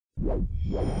Okay,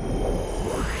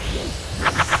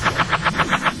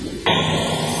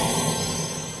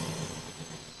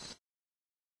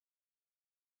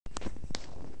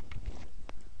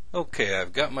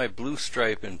 I've got my blue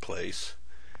stripe in place,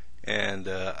 and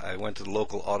I went to the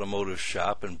local automotive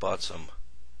shop and bought some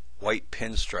white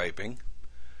pinstriping.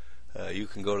 You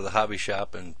can go to the hobby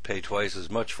shop and pay twice as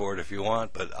much for it if you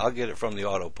want, but I'll get it from the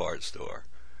auto parts store.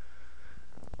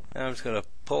 Now I'm just going to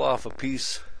pull off a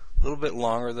piece a little bit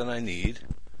longer than I need.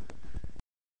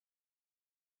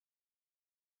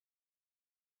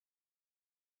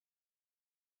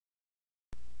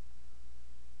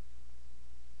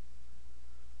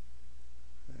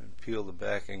 And peel the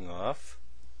backing off.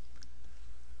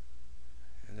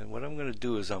 And then what I'm going to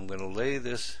do is I'm going to lay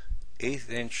this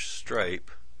 1/8 inch stripe,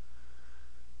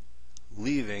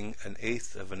 leaving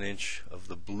 1/8 of an inch of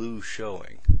the blue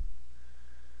showing.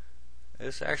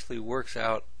 This actually works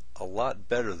out a lot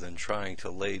better than trying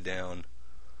to lay down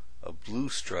a blue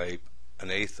stripe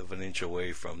 1/8 of an inch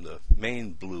away from the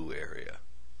main blue area.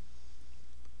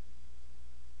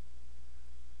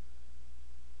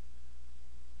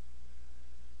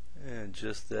 And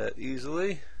just that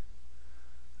easily,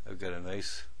 I've got a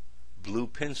nice blue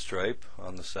pinstripe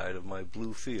on the side of my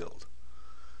blue field.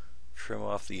 Trim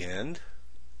off the end,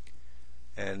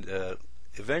 and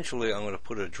eventually I'm going to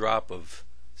put a drop of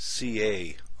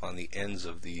CA on the ends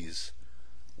of these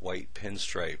white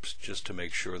pinstripes just to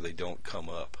make sure they don't come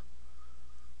up.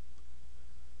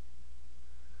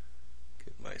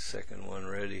 Get my second one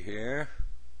ready here.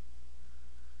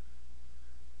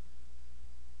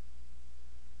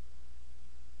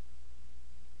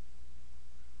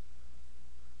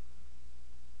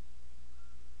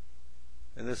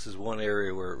 And this is one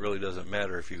area where it really doesn't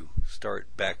matter if you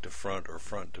start back to front or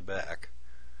front to back.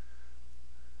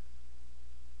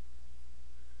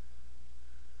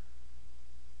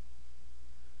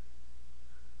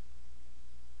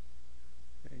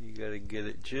 And you got to get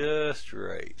it just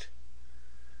right.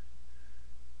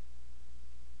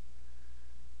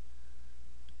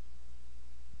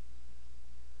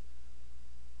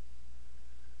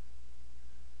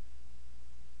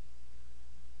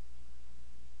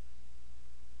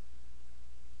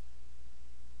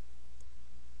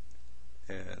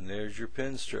 And there's your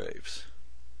pinstripes.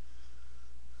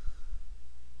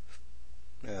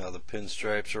 Now the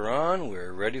pinstripes are on,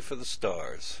 we're ready for the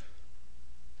stars.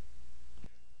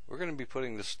 We're going to be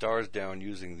putting the stars down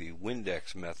using the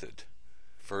Windex method.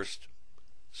 First,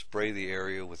 spray the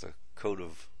area with a coat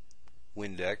of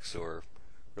Windex, or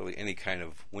really any kind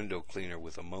of window cleaner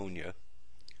with ammonia.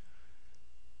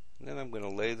 And then I'm going to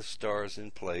lay the stars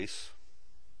in place.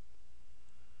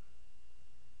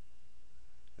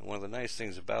 And one of the nice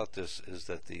things about this is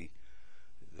that the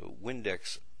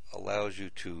Windex allows you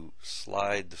to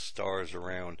slide the stars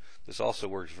around. This also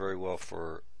works very well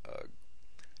for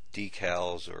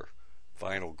decals or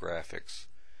vinyl graphics.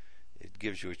 It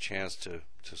gives you a chance to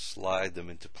slide them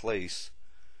into place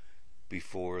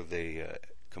before they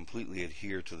completely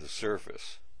adhere to the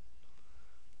surface.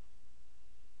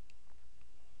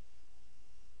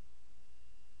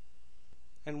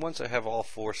 And once I have all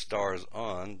 4 stars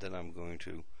on, then I'm going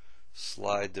to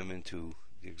slide them into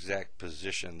the exact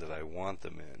position that I want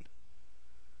them in.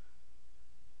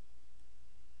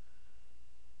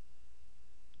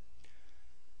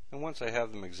 And once I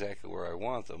have them exactly where I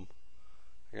want them,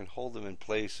 I can hold them in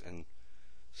place and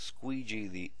squeegee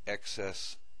the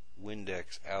excess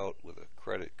Windex out with a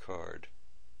credit card.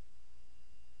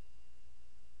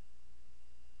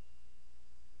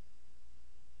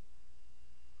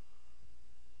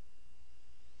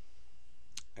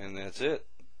 And that's it.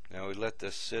 Now we let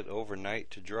this sit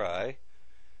overnight to dry,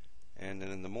 and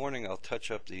then in the morning I'll touch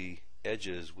up the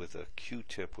edges with a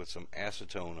Q-tip with some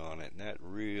acetone on it, and that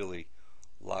really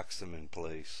locks them in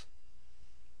place.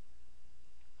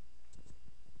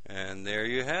 And there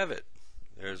you have it.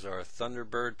 There's our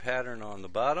Thunderbird pattern on the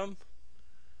bottom,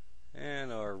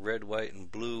 and our red, white, and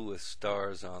blue with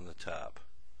stars on the top.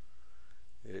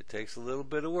 It takes a little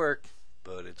bit of work,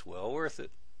 but it's well worth it.